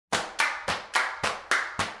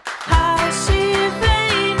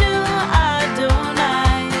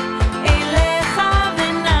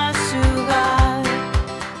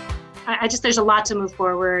I just, there's a lot to move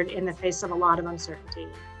forward in the face of a lot of uncertainty.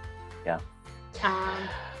 Yeah. Um,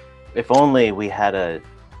 If only we had a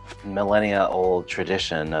millennia-old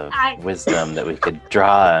tradition of wisdom that we could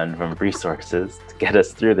draw on from resources to get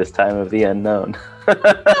us through this time of the unknown.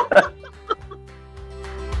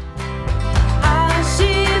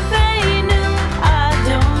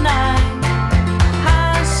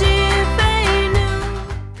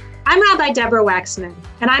 I'm Rabbi Deborah Waxman,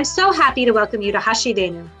 and I'm so happy to welcome you to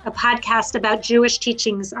Hashivenu, a podcast about Jewish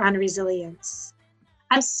teachings on resilience.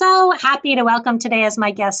 I'm so happy to welcome today as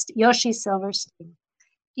my guest, Yoshi Silverstein.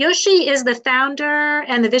 Yoshi is the founder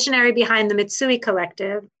and the visionary behind the Mitsui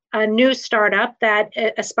Collective, a new startup that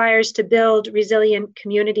aspires to build resilient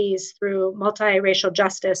communities through multiracial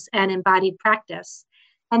justice and embodied practice.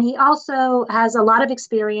 And he also has a lot of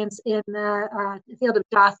experience in the field of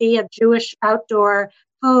Jaffe, of Jewish outdoor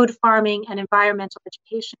food, farming, and environmental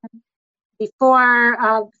education. Before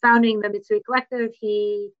founding the Mitsui Collective,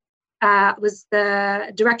 he was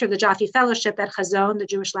the director of the Jaffe Fellowship at Chazon, the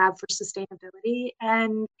Jewish Lab for Sustainability.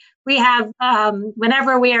 And we have,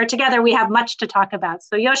 whenever we are together, we have much to talk about.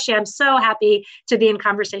 So Yoshi, I'm so happy to be in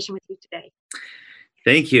conversation with you today.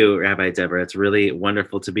 Thank you, Rabbi Deborah. It's really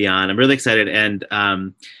wonderful to be on. I'm really excited. And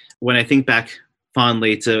when I think back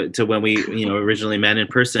fondly to when we, originally met in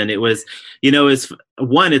person, it was,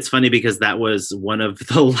 it's funny because that was one of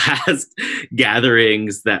the last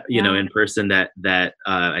gatherings that, in person that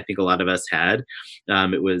I think a lot of us had.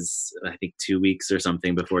 It was, I think, 2 weeks or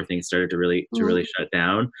something before things started to really shut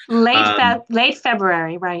down. Late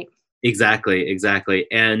February, right? Exactly.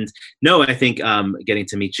 And no, I think getting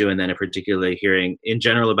to meet you and then particularly hearing in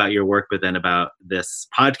general about your work, but then about this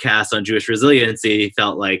podcast on Jewish resiliency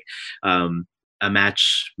felt like a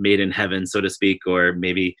match made in heaven, so to speak, or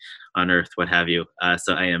maybe on earth, what have you.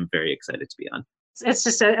 So I am very excited to be on. It's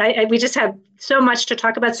just, we just have so much to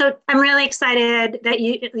talk about. So I'm really excited that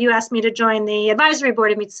you asked me to join the advisory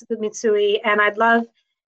board of Mitsui, and I'd love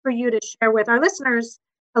for you to share with our listeners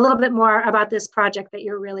a little bit more about this project that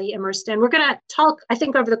you're really immersed in. We're going to talk, I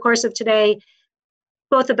think, over the course of today,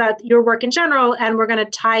 both about your work in general, and we're going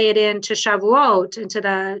to tie it into Shavuot, into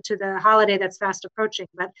the holiday that's fast approaching.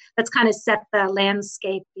 But let's kind of set the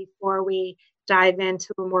landscape before we dive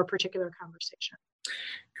into a more particular conversation.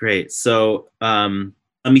 Great. So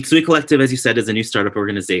Mitsui Collective, as you said, is a new startup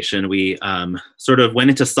organization. We sort of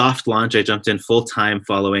went into soft launch. I jumped in full time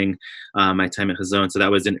following my time at Chazon. So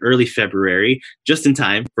that was in early February, just in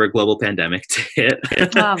time for a global pandemic to hit.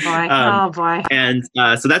 Oh boy! And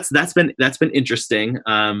so that's been interesting.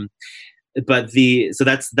 But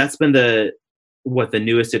that's been what the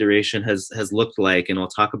newest iteration has looked like, and we'll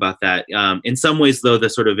talk about that. In some ways, though, the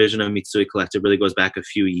sort of vision of Mitsui Collective really goes back a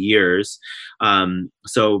few years.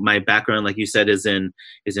 So my background, like you said, is in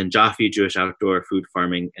Jaffe, Jewish outdoor food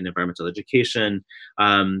farming and environmental education.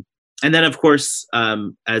 And then, of course,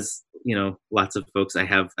 as lots of folks,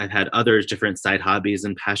 I've had other different side hobbies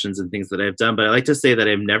and passions and things that I've done. But I like to say that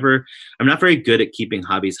I'm not very good at keeping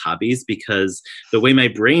hobbies, because the way my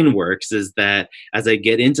brain works is that as I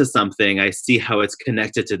get into something, I see how it's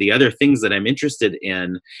connected to the other things that I'm interested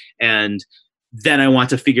in. And then I want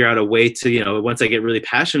to figure out a way to, once I get really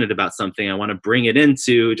passionate about something, I want to bring it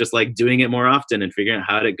into just like doing it more often and figuring out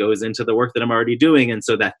how it goes into the work that I'm already doing. And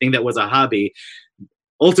so that thing that was a hobby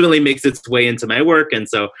ultimately makes its way into my work. And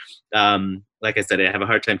so, like I said, I have a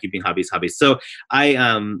hard time keeping hobbies. So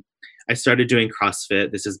I started doing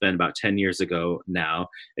CrossFit. This has been about 10 years ago now.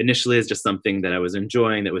 Initially, it's just something that I was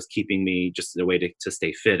enjoying, that was keeping me just a way to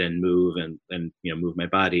stay fit and move and move my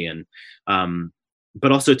body. And,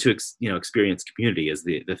 but also to experience community is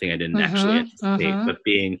the thing I didn't actually anticipate. But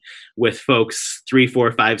being with folks 3,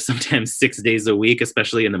 4, 5, sometimes 6 days a week,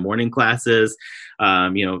 especially in the morning classes,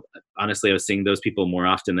 honestly, I was seeing those people more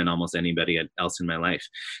often than almost anybody else in my life.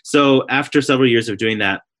 So after several years of doing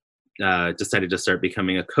that, decided to start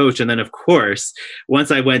becoming a coach. And then, of course, once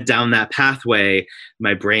I went down that pathway,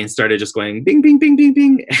 my brain started just going bing, bing, bing, bing,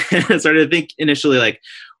 bing. And I started to think initially like,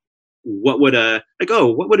 what would a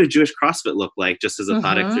Jewish CrossFit look like, just as a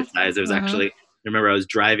thought exercise? It was actually, I remember I was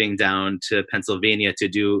driving down to Pennsylvania to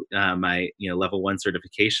do my level 1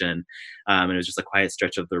 certification, and it was just a quiet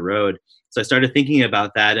stretch of the road. So I started thinking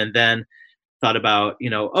about that, and then thought about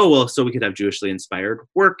so we could have Jewishly inspired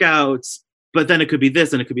workouts, but then it could be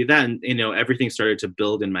this and it could be that, and everything started to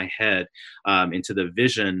build in my head into the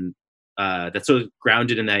vision that's sort of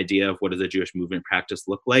grounded in the idea of what does a Jewish movement practice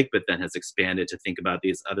look like, but then has expanded to think about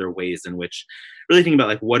these other ways in which really think about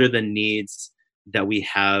like what are the needs that we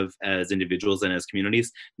have as individuals and as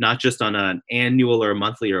communities, not just on an annual or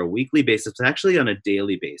monthly or a weekly basis, but actually on a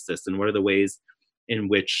daily basis. And what are the ways in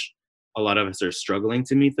which a lot of us are struggling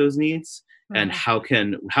to meet those needs. And how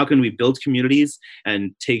can we build communities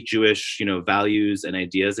and take Jewish, values and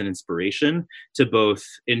ideas and inspiration to both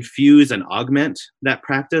infuse and augment that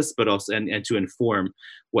practice, but also and to inform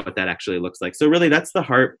what that actually looks like. So really, that's the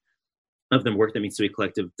heart of the work that Mitsui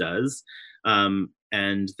Collective does, and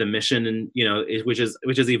the mission, which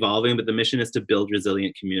is evolving, but the mission is to build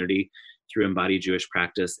resilient community through embodied Jewish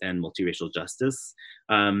practice and multiracial justice.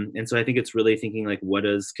 And so I think it's really thinking like, what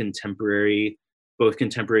does both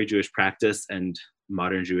contemporary Jewish practice and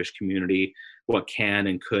modern Jewish community, what can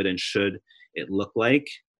and could and should it look like?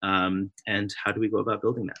 And how do we go about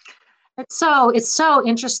building that? It's so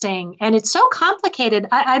interesting, and it's so complicated.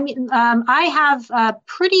 I have a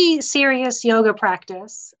pretty serious yoga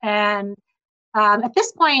practice, and at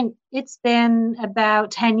this point, it's been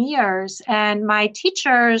about 10 years, and my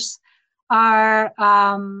teachers are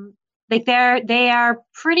they are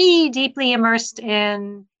pretty deeply immersed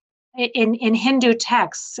in Hindu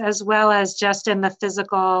texts, as well as just in the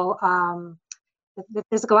physical asanas,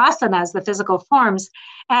 the physical forms.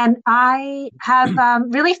 And I have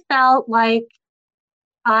really felt like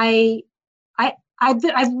I've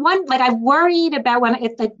worried about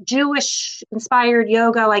if the Jewish inspired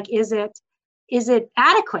yoga, like, is it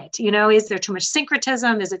adequate? Is there too much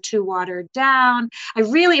syncretism? Is it too watered down? I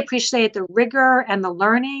really appreciate the rigor and the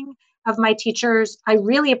learning of my teachers. I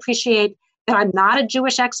really appreciate that I'm not a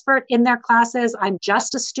Jewish expert in their classes. I'm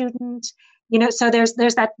just a student. So there's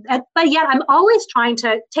that, but yet I'm always trying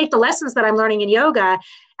to take the lessons that I'm learning in yoga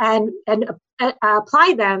and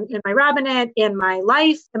apply them in my rabbinate, in my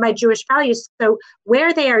life, in my Jewish values. So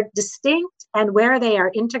where they are distinct and where they are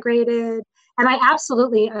integrated. And I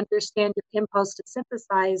absolutely understand your impulse to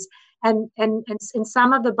synthesize. And in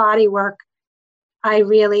some of the body work, I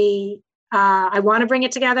really, I want to bring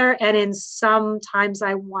it together. And in sometimes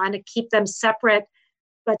I want to keep them separate,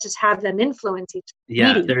 but just have them influence each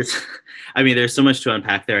other. Yeah, there's so much to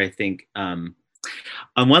unpack there. I think on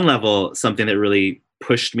one level, something that really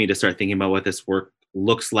pushed me to start thinking about what this work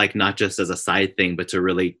looks like, not just as a side thing, but to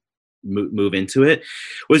really move into it,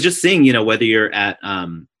 was just seeing, whether you're at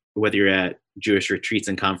Jewish retreats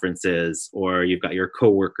and conferences, or you've got your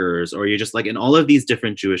coworkers, or you're just like in all of these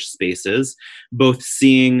different Jewish spaces, both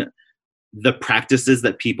seeing the practices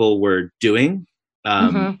that people were doing,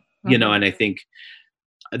 and I think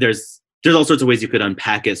there's all sorts of ways you could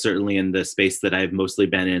unpack it, certainly in the space that I've mostly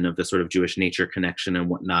been in, of the sort of Jewish nature connection and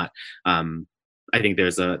whatnot. I think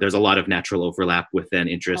there's a lot of natural overlap with an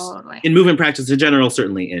interest in movement practice in general,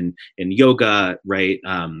 certainly in yoga, right?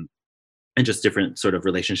 And just different sort of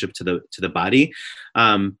relationship to the body.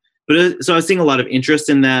 But so I was seeing a lot of interest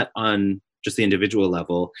in that on just the individual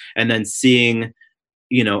level, and then seeing,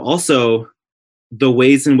 also the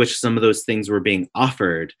ways in which some of those things were being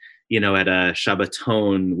offered, at a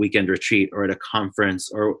Shabbaton weekend retreat or at a conference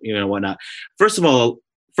or, whatnot. First of all,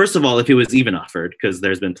 if it was even offered, because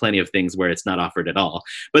there's been plenty of things where it's not offered at all.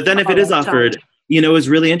 But then if it is offered, it was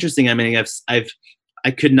really interesting. I mean,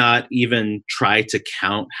 I could not even try to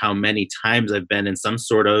count how many times I've been in some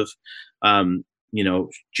sort of,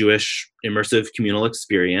 Jewish immersive communal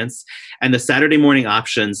experience. And the Saturday morning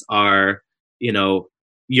options are,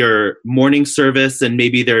 your morning service, and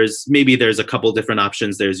maybe there's a couple different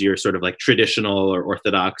options. There's your sort of like traditional or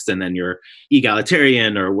Orthodox, and then your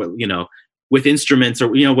egalitarian, or with instruments, or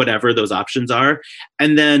whatever those options are.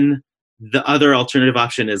 And then the other alternative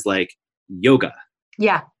option is like yoga.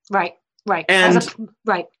 Yeah, right. And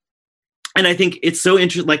right. And I think it's so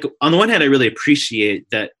interesting. Like, on the one hand, I really appreciate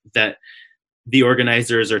that the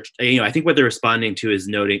organizers are, I think what they're responding to is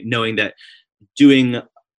knowing that doing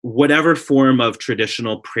whatever form of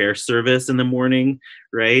traditional prayer service in the morning,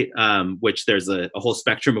 right? Which there's a whole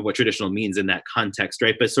spectrum of what traditional means in that context,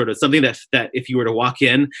 right? But sort of something that if you were to walk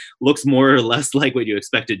in, looks more or less like what you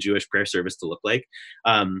expect a Jewish prayer service to look like,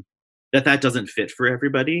 that doesn't fit for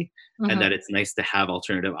everybody, and that it's nice to have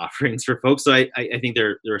alternative offerings for folks. So I think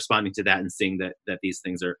they're responding to that and seeing that these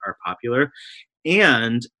things are popular.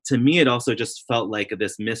 And to me, it also just felt like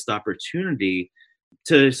this missed opportunity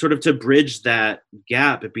to bridge that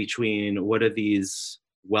gap between what are these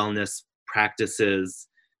wellness practices,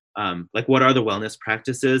 like what are the wellness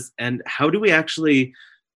practices, and how do we actually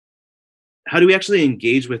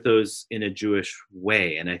engage with those in a Jewish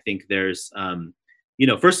way. And I think there's,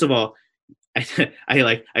 first of all,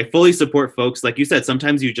 I fully support folks. Like you said,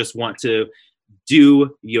 sometimes you just want to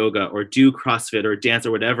do yoga or do CrossFit or dance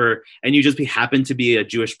or whatever, and you just happen to be a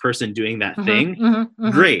Jewish person doing that thing.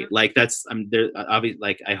 Great. Like that's, there, obviously,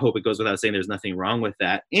 like, I hope it goes without saying there's nothing wrong with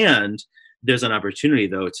that. And there's an opportunity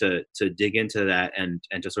though to dig into that and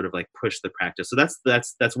to sort of like push the practice. So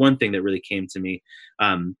that's one thing that really came to me.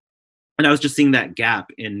 And I was just seeing that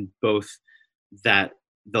gap in both that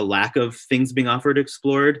the lack of things being offered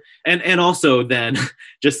explored, and also then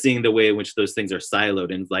just seeing the way in which those things are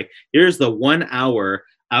siloed, and like, here's the 1 hour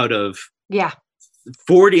out of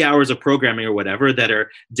 40 hours of programming or whatever that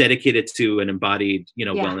are dedicated to an embodied,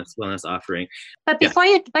 wellness offering. But before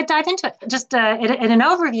you dive into it, just in an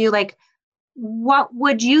overview, like, what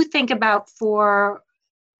would you think about for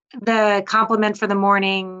the complement for the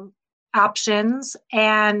morning options,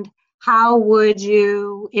 and how would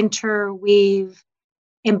you interweave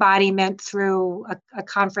embodiment through a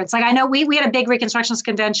conference? Like, I know we had a big Reconstructionist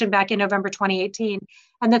convention back in November 2018,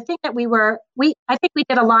 and the thing that I think we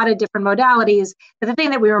did a lot of different modalities, but the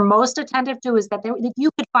thing that we were most attentive to is that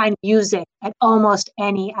you could find music at almost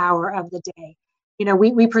any hour of the day.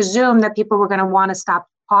 We presume that people were going to want to stop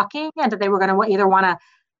talking, and that they were going to either want to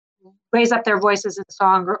raise up their voices in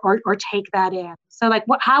song or take that in. So, like,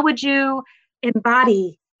 how would you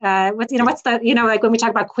embody what's the, like when we talk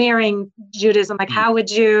about queering Judaism, like, how would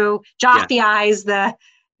you Joffieize the,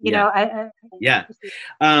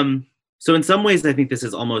 so in some ways, I think this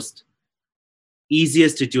is almost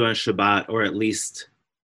easiest to do on Shabbat, or at least,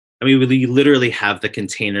 we literally have the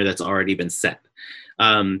container that's already been set.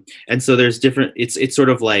 And so there's different, it's sort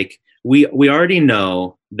of like, we already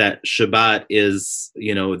know that Shabbat is,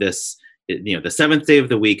 the seventh day of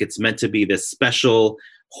the week. It's meant to be this special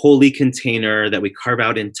holy container that we carve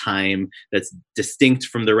out in time that's distinct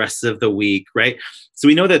from the rest of the week, right? So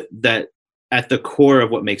we know that at the core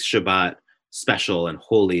of what makes Shabbat special and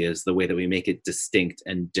holy is the way that we make it distinct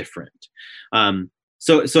and different.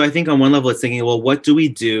 So I think on one level it's thinking, well, what do we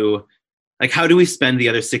do? Like, how do we spend the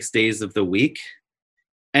other 6 days of the week?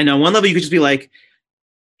 And on one level you could just be like,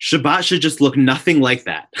 Shabbat should just look nothing like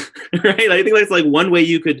that, right? I think that's like one way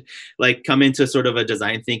you could like come into sort of a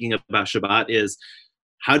design thinking about Shabbat is,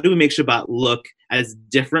 how do we make Shabbat look as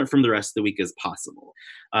different from the rest of the week as possible?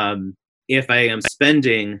 If I am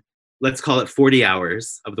spending, let's call it 40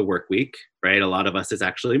 hours of the work week, right? A lot of us is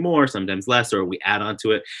actually more, sometimes less, or we add on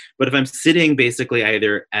to it. But if I'm sitting basically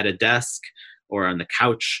either at a desk or on the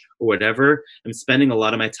couch or whatever, I'm spending a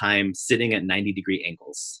lot of my time sitting at 90-degree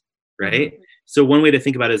angles, right? Mm-hmm. So one way to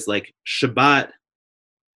think about it is like Shabbat,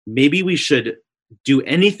 maybe we should do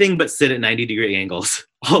anything but sit at 90-degree angles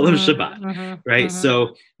all of Shabbat, right?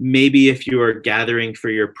 So maybe if you are gathering for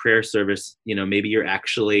your prayer service, maybe you're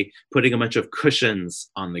actually putting a bunch of cushions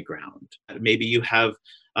on the ground. Maybe you have,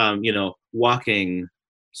 walking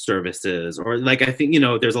services, or like, I think,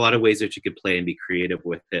 there's a lot of ways that you could play and be creative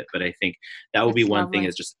with it. But I think that would be one thing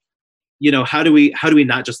is just, how do we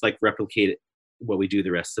not just like replicate what we do the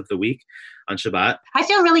rest of the week on Shabbat? I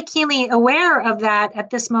feel really keenly aware of that at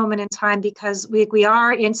this moment in time, because we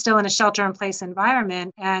are still in a shelter-in-place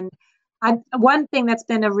environment. And one thing that's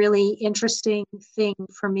been a really interesting thing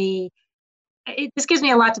for me, this gives me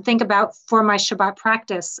a lot to think about for my Shabbat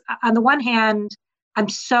practice. On the one hand, I'm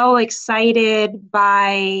so excited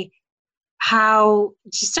by how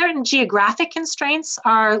certain geographic constraints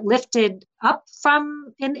are lifted up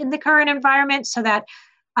from in the current environment, so that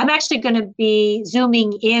I'm actually going to be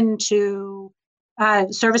zooming into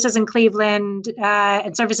services in Cleveland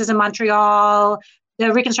and services in Montreal. The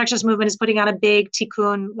Reconstructionist movement is putting on a big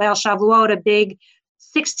Tikkun Leil Shavuot, a big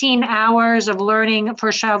 16 hours of learning for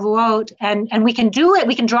Shavuot. And we can do it.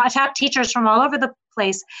 We can tap teachers from all over the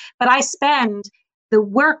place. But I spend the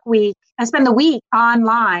week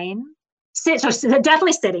online. So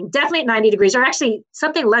definitely sitting, definitely at 90 degrees, or actually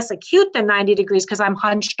something less acute than 90 degrees because I'm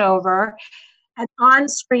hunched over and on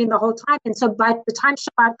screen the whole time. And so by the time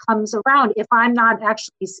Shabbat comes around, if I'm not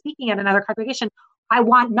actually speaking at another congregation, I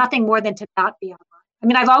want nothing more than to not be online. I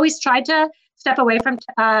mean, I've always tried to step away from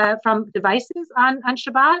devices on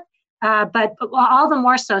Shabbat, but all the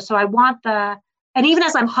more so. So I want and even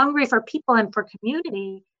as I'm hungry for people and for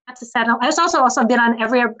community, not to settle. I've also been on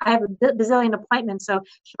I have a bazillion appointments. So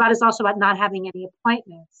Shabbat is also about not having any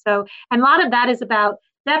appointments. So, and a lot of that is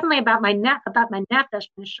definitely about my nefesh, my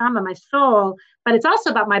neshama, my soul, but it's also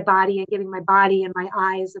about my body and giving my body and my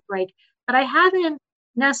eyes a break. But I haven't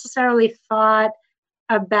necessarily thought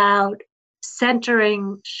about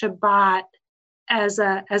centering Shabbat as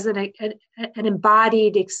an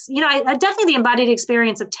embodied, definitely the embodied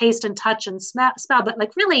experience of taste and touch and smell, but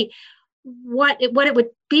like really what it would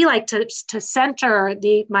be like to center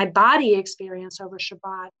my body experience over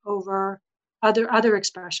Shabbat, over other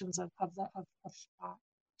expressions of Shabbat.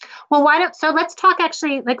 Well, let's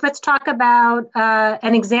talk about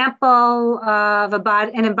an example of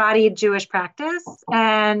an embodied Jewish practice,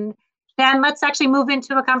 and then let's actually move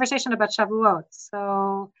into a conversation about Shavuot.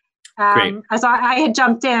 So as I had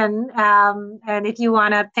jumped in, and if you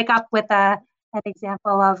want to pick up with a an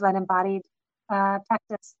example of an embodied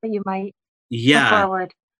practice that you might put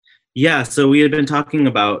forward? Yeah, so we had been talking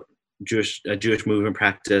about Jewish movement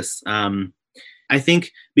practice. I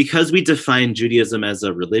think because we define Judaism as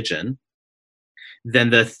a religion,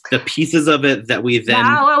 then the pieces of it that we then... wait,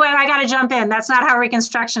 I got to jump in. That's not how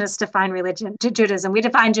Reconstructionists define Judaism. We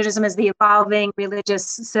define Judaism as the evolving religious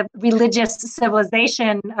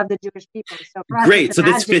civilization of the Jewish people. So great. So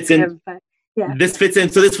this fits in. Yeah. This fits in.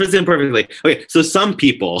 So this fits in perfectly. Okay. So some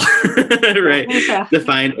people, right,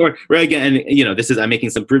 define, or right again, and I'm making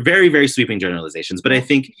some very, very sweeping generalizations, but I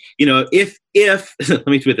think, if let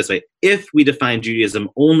me put it this way, if we define Judaism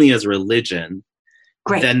only as religion,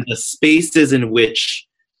 then the spaces in which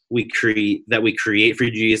we create for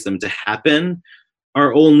Judaism to happen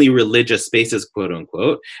are only religious spaces, quote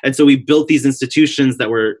unquote. And so we built these institutions that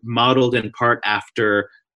were modeled in part after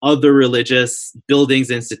other religious buildings,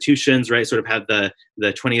 institutions, right? Sort of have the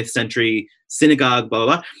 20th century synagogue, blah,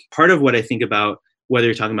 blah, blah. Part of what I think about, whether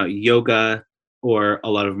you're talking about yoga or a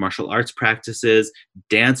lot of martial arts practices,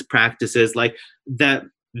 dance practices, like that,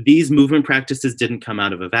 these movement practices didn't come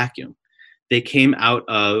out of a vacuum. They came out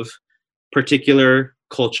of particular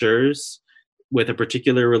cultures with a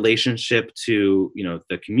particular relationship to,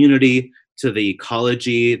 the community, to the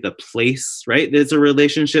ecology, the place, right? There's a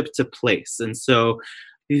relationship to place. And so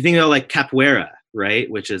you think about like capoeira, right?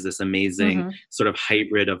 Which is this amazing sort of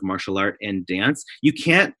hybrid of martial art and dance. You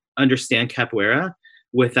can't understand capoeira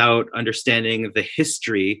without understanding the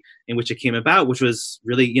history in which it came about, which was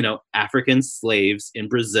really, African slaves in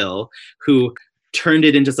Brazil who turned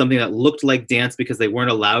it into something that looked like dance because they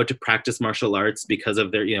weren't allowed to practice martial arts because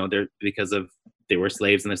of they were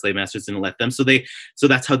slaves and their slave masters didn't let them. So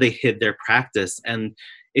that's how they hid their practice. And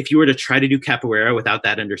if you were to try to do capoeira without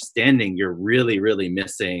that understanding, you're really, really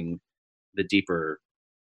missing the deeper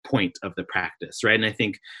point of the practice, right? And I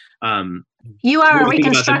think you are when we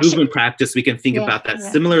think about the movement practice, we can think about that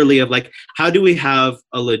similarly of like, how do we have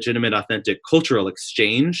a legitimate, authentic cultural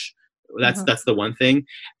exchange? That's the one thing.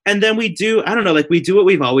 And then we do what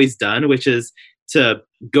we've always done, which is to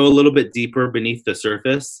go a little bit deeper beneath the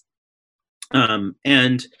surface,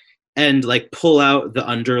 and like pull out the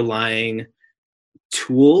underlying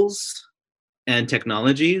tools and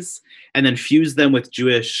technologies and then fuse them with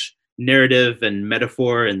Jewish narrative and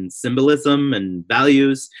metaphor and symbolism and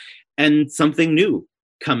values, and something new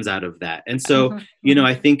comes out of that. And so,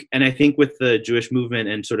 I think with the Jewish movement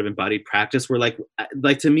and sort of embodied practice, we're like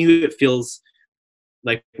to me, it feels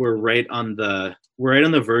like we're right on the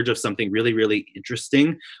verge of something really, really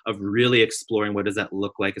interesting, of really exploring what does that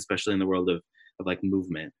look like, especially in the world of like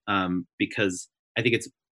movement. Because I think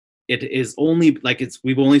it is only like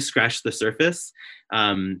we've only scratched the surface.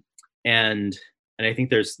 And I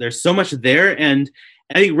think there's so much there. And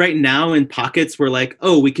I think right now in pockets, we're like,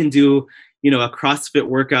 oh, we can do, a CrossFit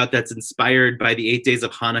workout that's inspired by the 8 days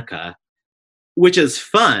of Hanukkah, which is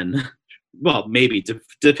fun. Well, maybe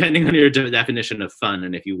depending on your definition of fun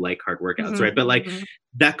and if you like hard workouts, right? But like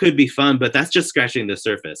that could be fun, but that's just scratching the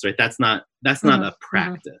surface, right? That's not a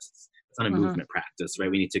practice. It's not a movement practice, right?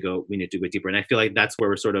 We need to go deeper. And I feel like that's where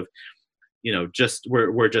we're sort of,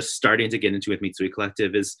 we're just starting to get into with Mitsui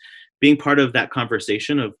Collective, is being part of that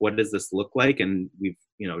conversation of what does this look like? And we've,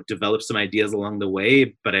 developed some ideas along the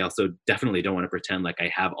way, but I also definitely don't want to pretend like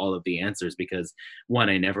I have all of the answers, because one,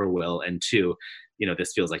 I never will. And two,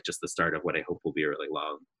 this feels like just the start of what I hope will be a really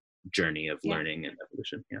long journey of learning and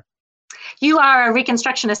evolution. Yeah. You are a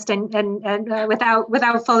Reconstructionist and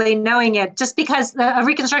without fully knowing it, just because a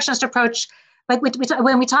Reconstructionist approach, like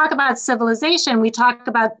when we talk about civilization, we talk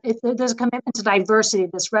about there's a commitment to diversity,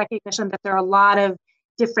 this recognition that there are a lot of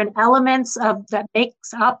different elements that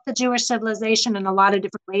makes up the Jewish civilization and a lot of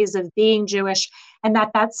different ways of being Jewish, and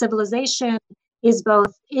that civilization is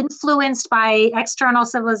both influenced by external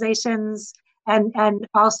civilizations and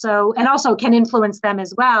also can influence them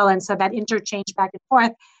as well. And so that interchange back and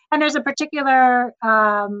forth. And there's a particular,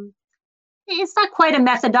 it's not quite a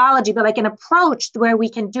methodology, but like an approach where we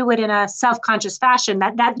can do it in a self-conscious fashion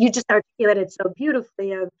that you just articulated so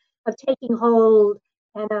beautifully, of taking hold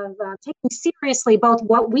and of taking seriously both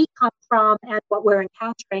what we come from and what we're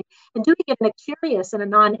encountering, and doing it in a curious and a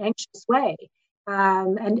non-anxious way.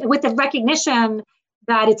 And with the recognition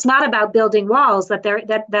that it's not about building walls, that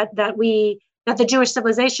the Jewish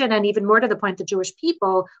civilization, and even more to the point, the Jewish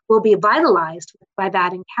people, will be vitalized by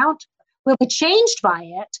that encounter, will be changed by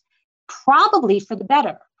it, probably for the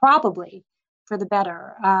better.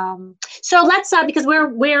 So let's, because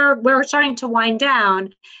we're starting to wind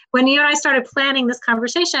down. When you and I started planning this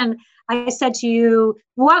conversation, I said to you,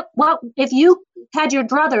 what if you had your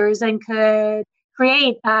druthers and could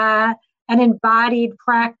create an an embodied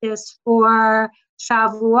practice for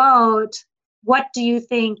Shavuot, what do you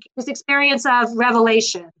think, this experience of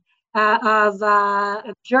revelation, of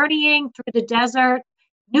journeying through the desert,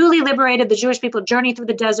 newly liberated, the Jewish people journey through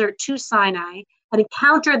the desert to Sinai and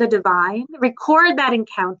encounter the divine, record that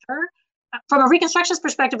encounter. From a Reconstructionist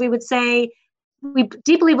perspective, we would say we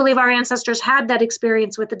deeply believe our ancestors had that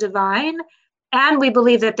experience with the divine, and we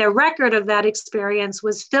believe that their record of that experience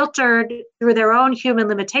was filtered through their own human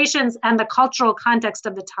limitations and the cultural context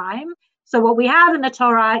of the time. So what we have in the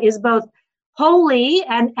Torah is both holy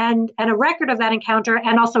and a record of that encounter,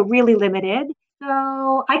 and also really limited.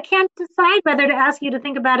 So I can't decide whether to ask you to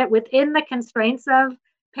think about it within the constraints of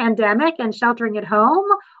pandemic and sheltering at home,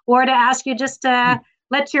 or to ask you just to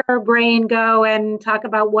let your brain go and talk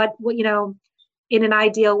about what in an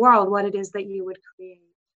ideal world, what it is that you would create.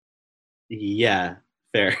 Yeah,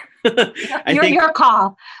 fair. Your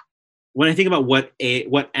call. When I think about what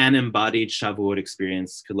an embodied Shavuot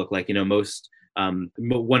experience could look like, most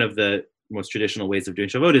one of the most traditional ways of doing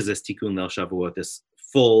Shavuot is this Tikkun Leil Shavuot, this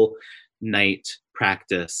full night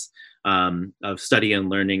practice of study and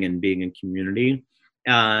learning and being in community.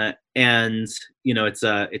 And it's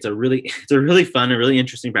a really fun and really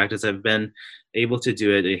interesting practice. I've been able to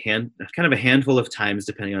do it a handful of times,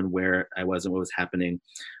 depending on where I was and what was happening.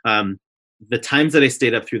 The times that I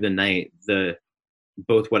stayed up through the night,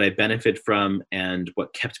 both what I benefited from and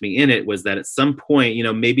what kept me in it was that at some point,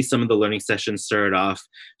 maybe some of the learning sessions started off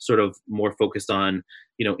sort of more focused on,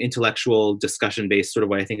 intellectual discussion based, sort of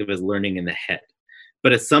what I think of as learning in the head.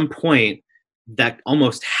 But at some point that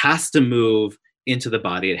almost has to move into the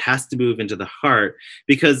body. It has to move into the heart,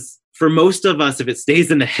 because for most of us, if it stays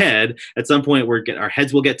in the head, at some point our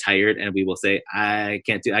heads will get tired and we will say, I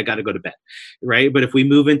got to go to bed, right? But if we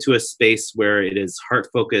move into a space where it is heart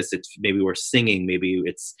focused, it's maybe we're singing, maybe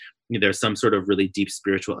it's there's some sort of really deep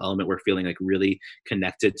spiritual element, we're feeling like really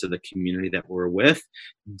connected to the community that we're with.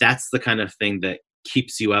 That's the kind of thing that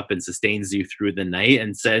keeps you up and sustains you through the night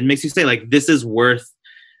and makes you say, like, this is worth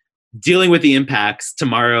dealing with the impacts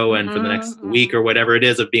tomorrow and for the next week or whatever it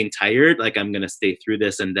is of being tired. Like, I'm going to stay through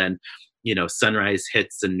this. And then, sunrise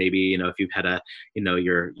hits, and maybe, if you've had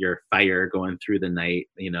your fire going through the night,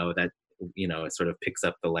 that, it sort of picks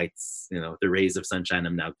up the lights, the rays of sunshine.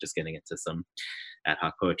 I'm now just getting into some ad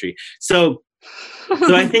hoc poetry. So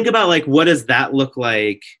I think about, like, what does that look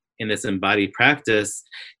like in this embodied practice,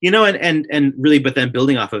 and really, but then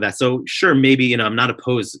building off of that. So sure, maybe, I'm not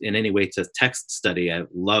opposed in any way to text study. I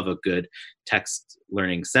love a good text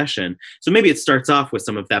learning session. So maybe it starts off with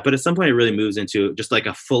some of that, but at some point it really moves into just like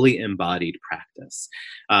a fully embodied practice.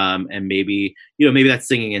 And maybe, maybe that's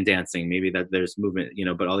singing and dancing, maybe that there's movement,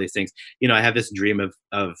 but all these things, I have this dream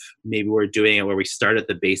of maybe we're doing it where we start at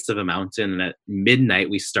the base of a mountain, and at midnight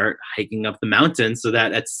we start hiking up the mountain, so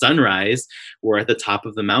that at sunrise we're at the top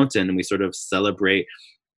of the mountain and we sort of celebrate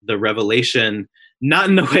the revelation, not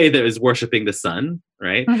in a way that is worshiping the sun,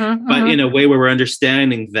 right? But in a way where we're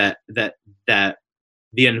understanding that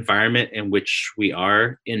the environment in which we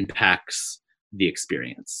are impacts the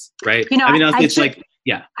experience, right?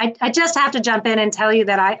 I just have to jump in and tell you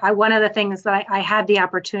that I one of the things that I had the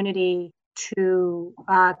opportunity to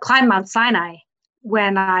climb Mount Sinai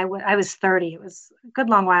when I was 30. It was a good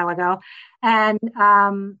long while ago. And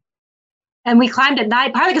we climbed at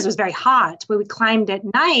night, partly because it was very hot, but we climbed at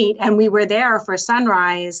night and we were there for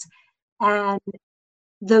sunrise. And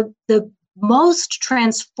the most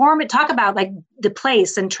transformative, talk about like the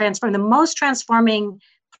place and transform, the most transforming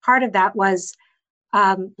part of that was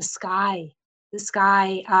the sky.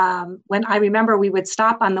 When I remember we would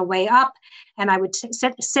stop on the way up and I would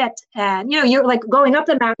sit and, you're like going up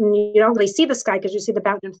the mountain, you don't really see the sky because you see the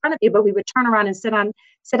mountain in front of you, but we would turn around and sit on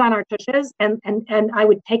our tushes and I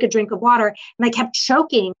would take a drink of water, and I kept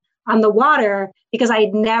choking on the water because I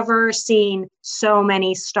had never seen so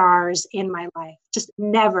many stars in my life, just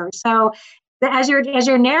never. So as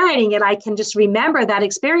you're narrating it, I can just remember that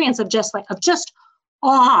experience of just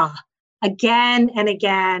awe again and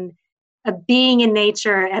again, of being in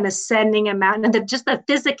nature and ascending a mountain, and just the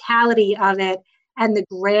physicality of it and the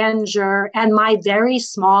grandeur and my very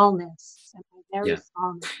smallness.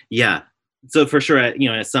 Yeah. So for sure,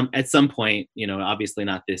 at some point, obviously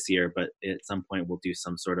not this year, but at some point we'll do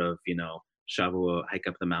some sort of, Shavuot, hike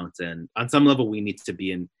up the mountain. On some level, we need to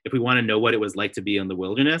be if we want to know what it was like to be in the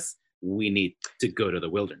wilderness, we need to go to the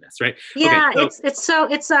wilderness, right? Yeah, okay, so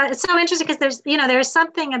it's so interesting because there's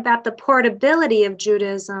something about the portability of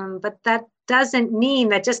Judaism, but that doesn't mean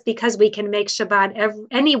that just because we can make Shabbat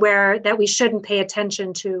anywhere that we shouldn't pay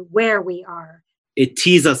attention to where we are. It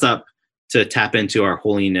tees us up to tap into our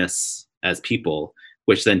holiness as people,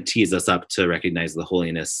 which then tees us up to recognize the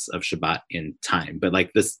holiness of Shabbat in time. But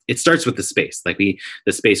like this, it starts with the space. Like the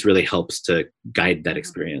space really helps to guide that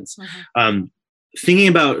experience. Thinking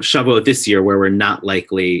about Shavuot this year, where we're not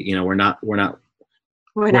likely, we're not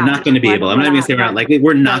going to be able. I'm not even gonna say we're not likely.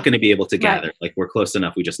 We're not going to be able to gather. Right. Like we're close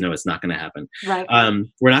enough. We just know it's not going to happen. Right.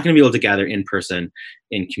 We're not going to be able to gather in person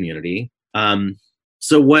in community.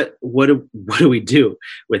 So what do we do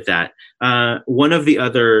with that? One of the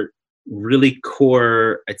other really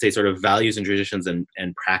core, I'd say, sort of values and traditions and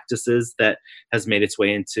practices that has made its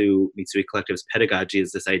way into Mitsui Collective's pedagogy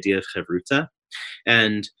is this idea of Chavruta.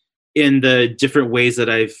 And in the different ways that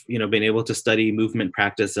I've, been able to study movement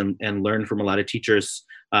practice and learn from a lot of teachers,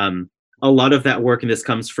 a lot of that work, and this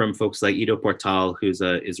comes from folks like Ido Portal, who's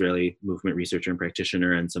an Israeli movement researcher and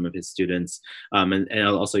practitioner, and some of his students, and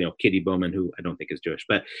also, Katie Bowman, who I don't think is Jewish,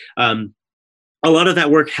 but a lot of that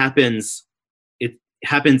work happens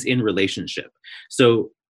in relationship.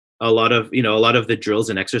 So a lot of the drills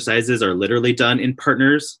and exercises are literally done in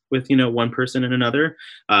partners with, one person and another.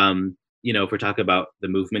 If we're talking about the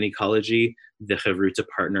movement ecology, the Chavruta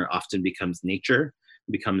partner often becomes nature,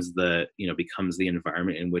 becomes the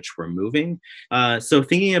environment in which we're moving. So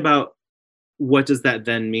thinking about what does that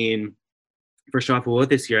then mean for Shavuot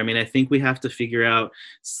this year? I mean, I think we have to figure out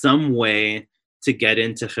some way to get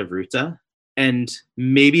into Chavruta, and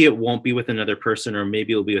maybe it won't be with another person, or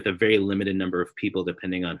maybe it'll be with a very limited number of people,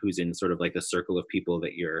 depending on who's in sort of like the circle of people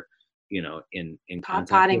that you're, in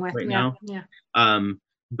contact with right now. Yeah.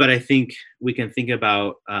 But I think we can think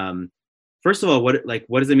about, first of all, what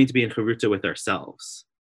does it mean to be in Chavruta with ourselves,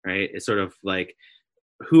 right? It's sort of like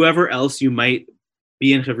whoever else you might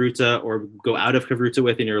be in Chavruta or go out of Chavruta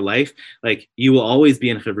with in your life, like you will always be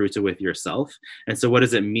in Chavruta with yourself. And so what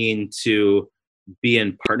does it mean to be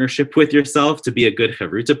in partnership with yourself, to be a good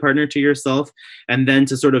Chavruta partner to yourself, and then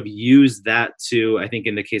to sort of use that to, I think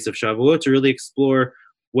in the case of Shavuot, to really explore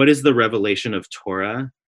what is the revelation of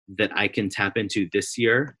Torah that I can tap into this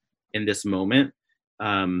year in this moment,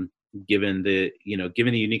 given the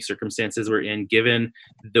unique circumstances we're in, given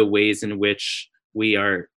the ways in which we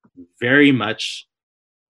are very much,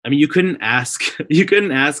 I mean, you couldn't ask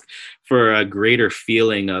for a greater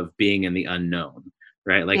feeling of being in the unknown,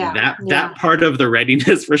 right? Like that part of the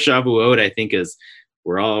readiness for Shavuot, I think is,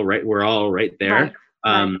 we're all right there.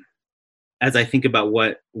 Right. As I think about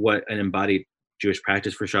what an embodied Jewish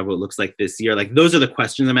practice for Shavuot looks like this year, like those are the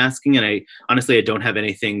questions I'm asking, and I honestly don't have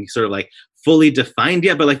anything sort of like fully defined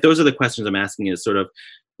yet, but like those are the questions I'm asking, is sort of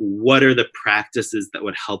what are the practices that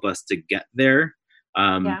would help us to get there?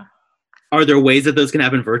 Are there ways that those can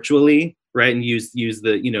happen virtually, right? And use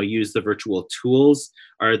the virtual tools?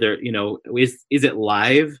 Are there, is it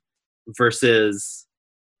live versus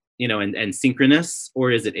and synchronous, or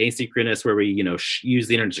is it asynchronous where we use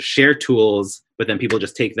the internet to share tools, but then people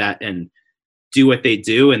just take that and do what they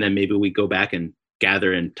do, and then maybe we go back and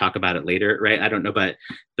gather and talk about it later, right? I don't know, but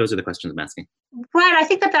those are the questions I'm asking. Right, I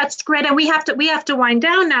think that's great, and we have to wind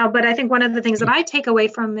down now. But I think one of the things that I take away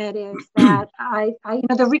from it is that I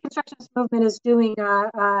the Reconstructionist movement is doing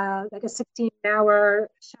like a 16-hour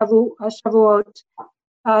Shavuot,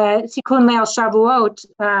 Tikkun Leil Shavuot.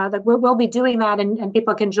 That we'll be doing that, and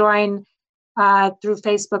people can join through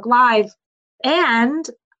Facebook Live. And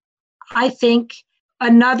I think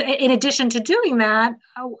in addition to doing that,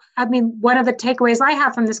 I mean, one of the takeaways I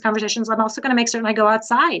have from this conversation is I'm also going to make certain I go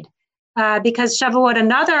outside, because Shavuot,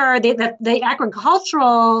 the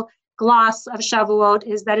agricultural gloss of Shavuot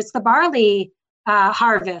is that it's the barley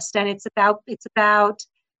harvest, and it's about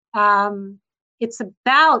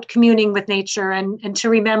communing with nature, and to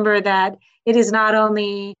remember that it is not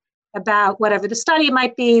only about whatever the study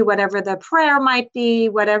might be, whatever the prayer might be,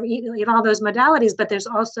 whatever all those modalities, but there's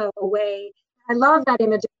also a way. I love that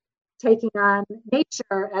image of taking on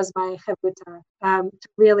nature as my Chavruta, to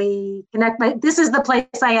really connect. This is the place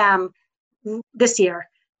I am this year.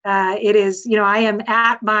 It is, I am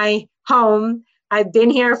at my home. I've been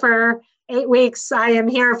here for 8 weeks. I am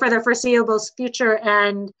here for the foreseeable future,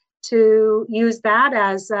 and to use that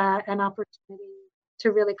as an opportunity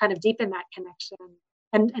to really kind of deepen that connection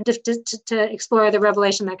and to explore the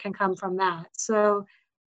revelation that can come from that. So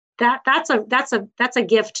that's a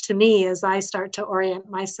gift to me as I start to orient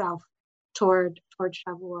myself toward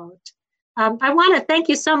Shavuot. I want to thank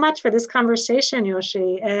you so much for this conversation,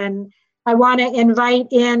 Yoshi, and I want to invite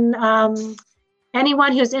in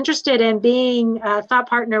anyone who's interested in being a thought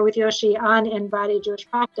partner with Yoshi on Embodied Jewish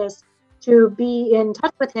Practice to be in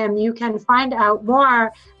touch with him. You can find out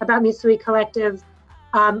more about Mitsui Collective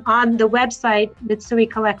on the website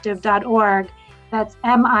mitsuicollective.org. That's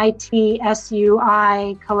MITSUI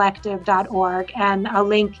collective.org, and a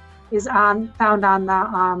link is found on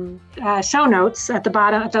the show notes at the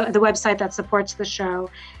bottom of the website that supports the show.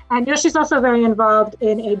 And Yoshi's also very involved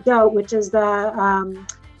in ADOTE, which is the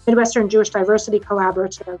Midwestern Jewish Diversity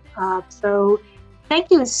Collaborative. So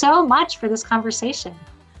thank you so much for this conversation.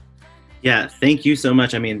 Yeah, thank you so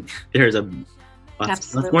much. I mean, there's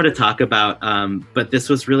lots more to talk about, but this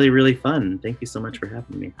was really, really fun. Thank you so much for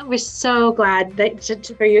having me. We're so glad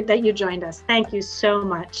that you joined us. Thank you so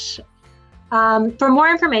much. For more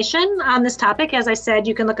information on this topic, as I said,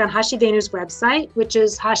 you can look on Hashidenu's website, which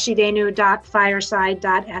is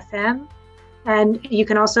hashidenu.fireside.fm. And you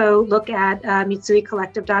can also look at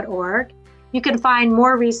mitsuicollective.org. You can find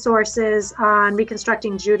more resources on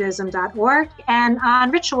reconstructingjudaism.org and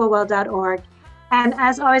on ritualworld.org. And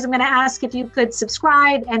as always, I'm going to ask if you could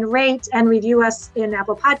subscribe and rate and review us in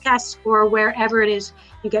Apple Podcasts or wherever it is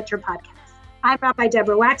you get your podcasts. I'm Rabbi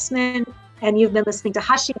Deborah Waxman, and you've been listening to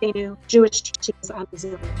Hashidenu, Jewish Teachings on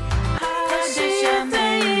Resilience.